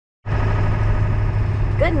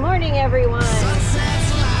Good morning, everyone.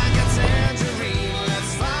 Sunsets like a tangerine.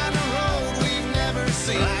 Let's find a road we've never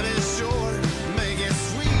seen. Life is short, make it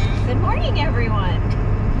sweet. Good morning, everyone.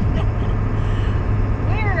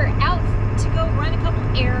 We're out to go run a couple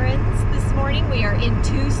errands this morning. We are in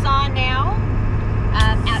Tucson now,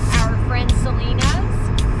 at our friend Selena's,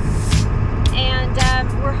 and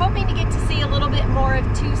we're hoping to get to see a little bit more of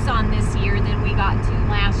Tucson this year than we got to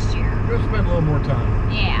last year. We'll spend a little more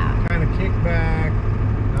time. Yeah. Kind of kick back,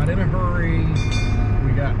 not in a hurry.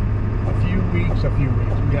 We got a few weeks.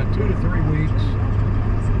 We got 2 to 3 weeks.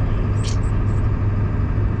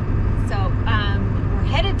 So we're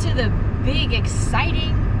headed to the big,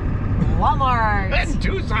 exciting Walmart. In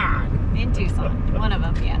Tucson. In Tucson, one of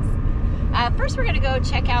them, yes. First, we're going to go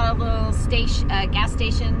check out a little station, gas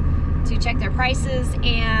station to check their prices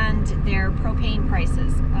and their propane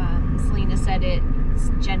prices. Selena said it's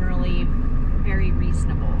generally very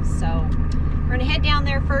reasonable. So we're going to head down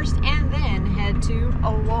there first and then head to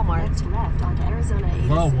a Walmart. Next left onto Arizona 86.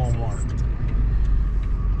 The Walmart.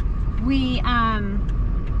 We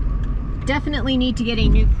definitely need to get a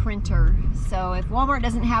new printer. So if Walmart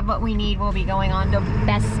doesn't have what we need, we'll be going on to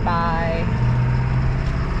Best Buy.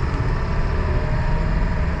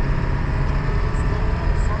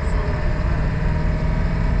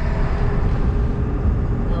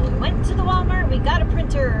 To the Walmart, we got a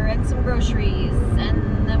printer and some groceries,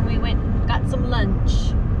 and then we went and got some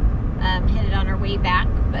lunch. Headed on our way back,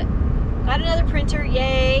 but got another printer,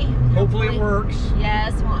 yay. Hopefully it works.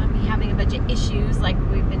 Yes, won't be having a bunch of issues like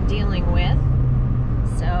we've been dealing with.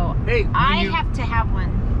 So Hey, I have to have one.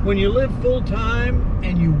 When you live full time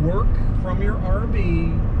and you work from your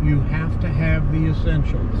RV, you have to have the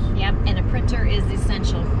essentials. Yep, and a printer is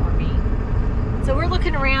essential for me. So we're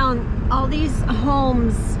looking around. All these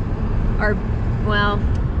homes are, well,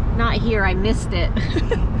 not here, I missed it.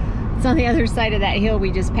 It's on the other side of that hill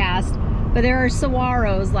we just passed. But there are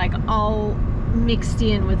saguaros like all mixed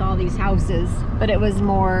in with all these houses. But it was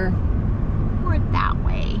more that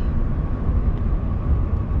way.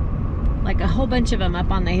 Like a whole bunch of them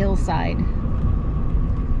up on the hillside.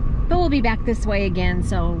 But we'll be back this way again,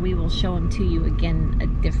 so we will show them to you again a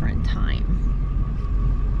different time.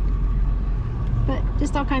 But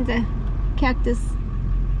just all kinds of cactus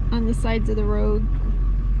on the sides of the road.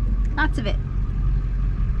 Lots of it.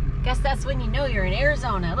 Guess that's when you know you're in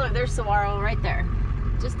Arizona. Look, there's saguaro right there.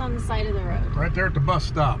 Just on the side of the road. Right there at the bus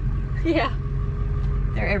stop. Yeah.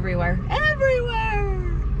 They're everywhere. Everywhere!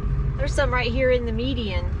 There's some right here in the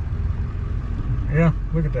median. Yeah,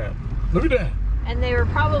 look at that. Look at that. And they were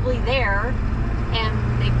probably there,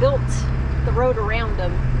 and they built the road around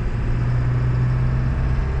them.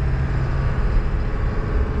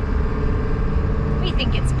 We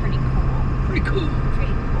think it's pretty cool. Pretty cool.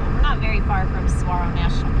 Pretty cool. We're not very far from Saguaro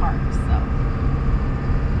National Park, so.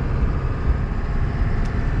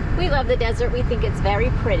 We love the desert. We think it's very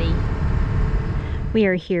pretty. We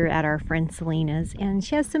are here at our friend Selena's, and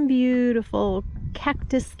she has some beautiful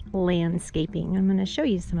cactus landscaping. I'm going to show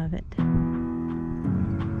you some of it.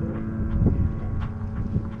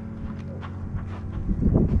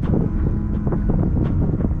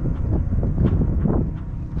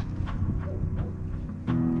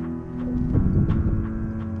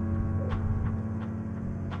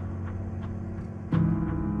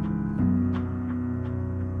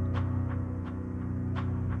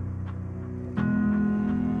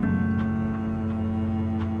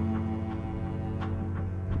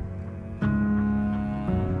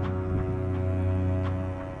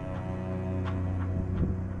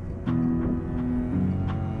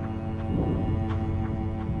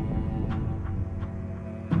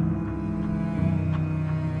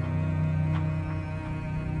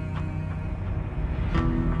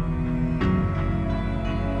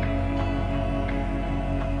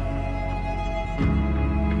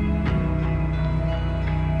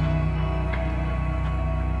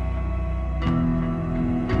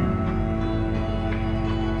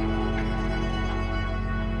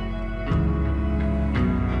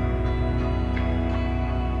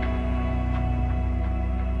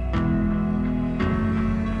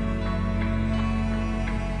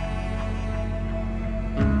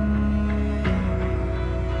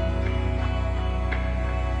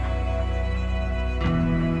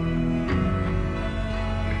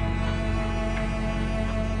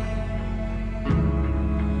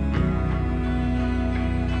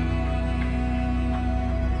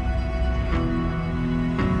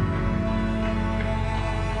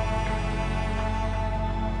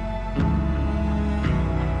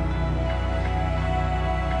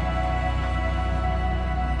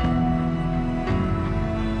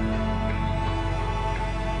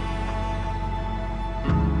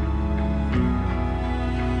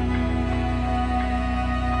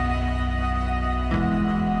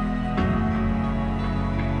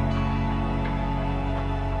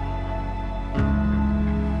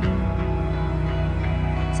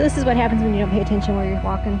 So this is what happens when you don't pay attention where you're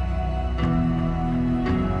walking.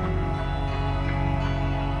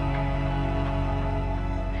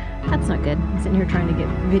 That's not good. I'm sitting here trying to get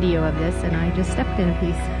video of this and I just stepped in a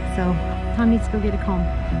piece. So Tom needs to go get a comb.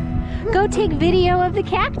 Go take video of the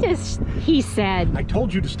cactus, he said. I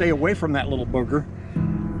told you to stay away from that little booger.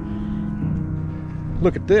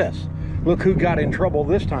 Look at this. Look who got in trouble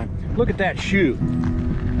this time. Look at that shoe.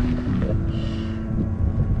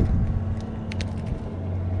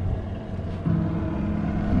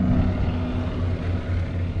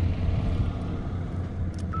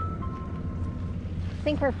 I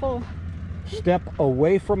think we're full. Step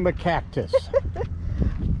away from the cactus.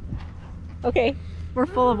 Okay, we're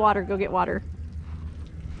full of water. Go get water.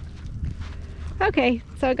 Okay,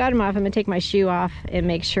 so I got them off. I'm gonna take my shoe off and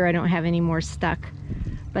make sure I don't have any more stuck.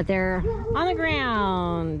 But they're on the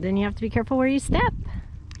ground, and you have to be careful where you step.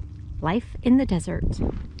 Life in the desert.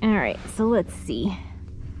 All right, so let's see.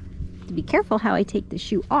 To be careful how I take the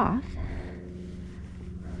shoe off.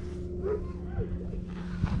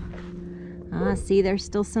 See, there's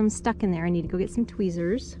still some stuck in there. I need to go get some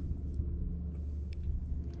tweezers.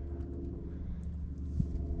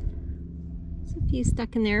 There's a few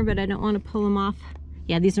stuck in there, but I don't want to pull them off.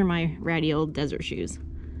 Yeah, these are my ratty old desert shoes.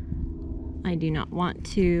 I do not want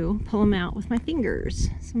to pull them out with my fingers.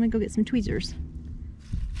 So I'm gonna go get some tweezers.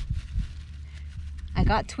 I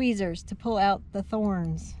got tweezers to pull out the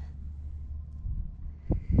thorns.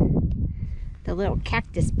 The little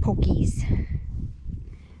cactus pokies.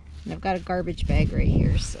 And I've got a garbage bag right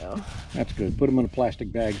here, so. That's good. Put them in a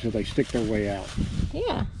plastic bag so they stick their way out.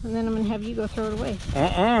 Yeah, and then I'm gonna have you go throw it away.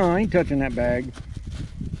 I ain't touching that bag.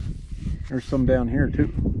 There's some down here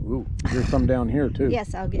too. Ooh, there's some down here too.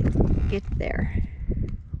 Yes, I'll get there.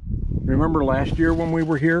 Remember last year when we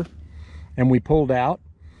were here and we pulled out?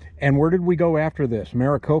 And where did we go after this?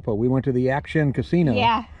 Maricopa. We went to the Action Casino.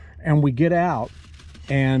 Yeah. And we get out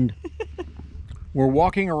and we're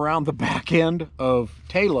walking around the back end of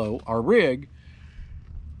Talo, our rig,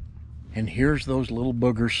 and here's those little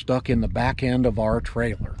boogers stuck in the back end of our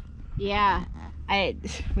trailer. Yeah,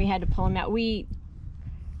 we had to pull them out. We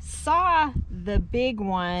saw the big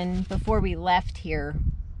one before we left here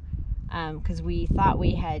because we thought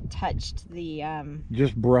we had touched the...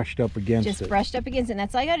 just brushed up against it. Just brushed up against it. And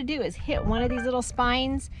that's all you got to do is hit one of these little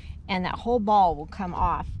spines and that whole ball will come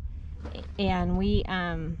off. And we...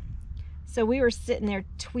 So we were sitting there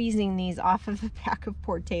tweezing these off of the back of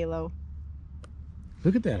poor Talo.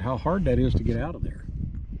 Look at that, how hard that is to get out of there.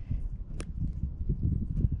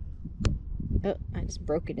 Oh, I just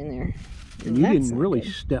broke it in there. And you didn't really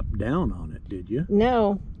step down on it, did you?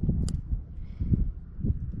 No.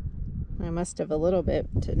 I must have a little bit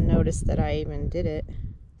to notice that I even did it.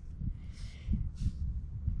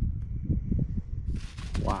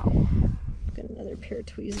 Wow. Got another pair of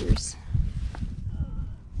tweezers.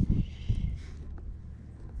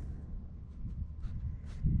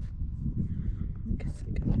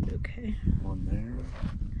 Okay. One there.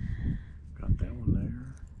 Got that one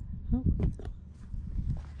there. Oh.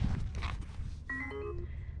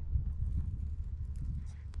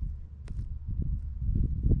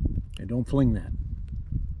 Hey, don't fling that.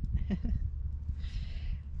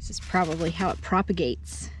 This is probably how it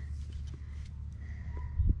propagates.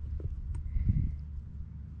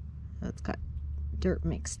 Oh, it's got dirt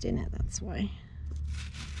mixed in it, that's why.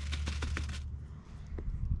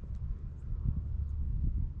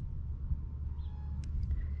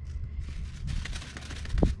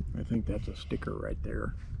 I think that's a sticker right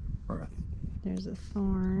there. Or There's a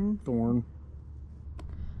thorn. thorn.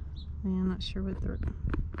 Yeah, I'm not sure what they're...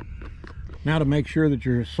 Now to make sure that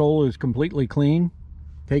your sole is completely clean,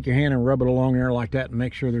 take your hand and rub it along there like that and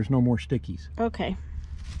make sure there's no more stickies. Okay.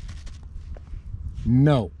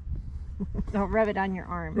 No. I'll rub it on your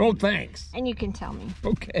arm. Oh, thanks. And you can tell me.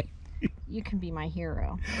 Okay. You can be my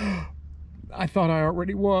hero. I thought I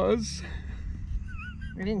already was.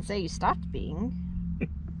 I didn't say you stopped being.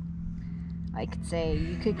 I could say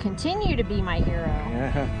you could continue to be my hero.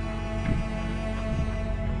 Yeah.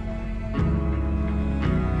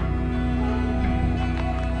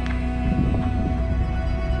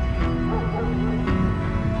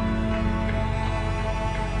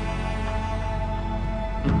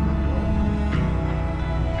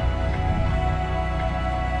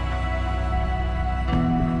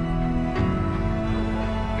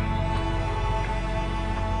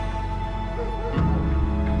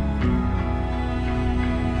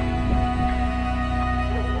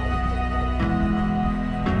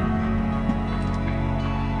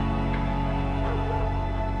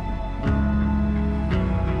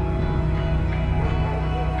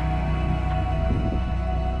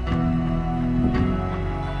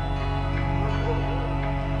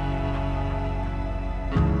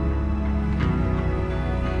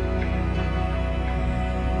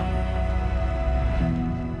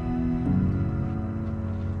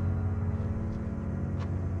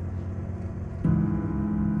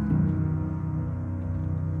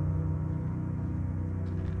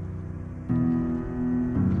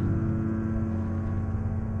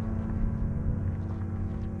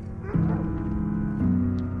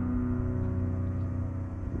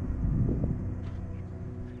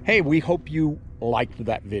 Hey, we hope you liked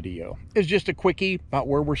that video. It's just a quickie about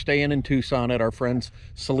where we're staying in Tucson at our friend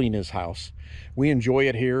Selena's house. We enjoy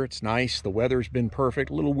it here. It's nice. The weather's been perfect.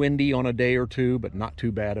 A little windy on a day or two, but not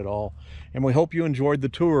too bad at all. And we hope you enjoyed the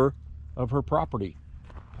tour of her property.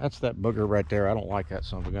 That's that booger right there. I don't like that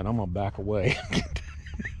son of a gun. I'm gonna back away.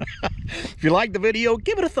 If you like the video,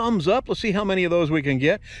 give it a thumbs up. Let's see how many of those we can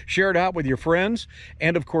get. Share it out with your friends.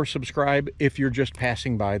 And of course, subscribe if you're just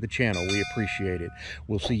passing by the channel. We appreciate it.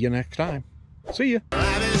 We'll see you next time. See ya.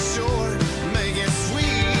 Life is short.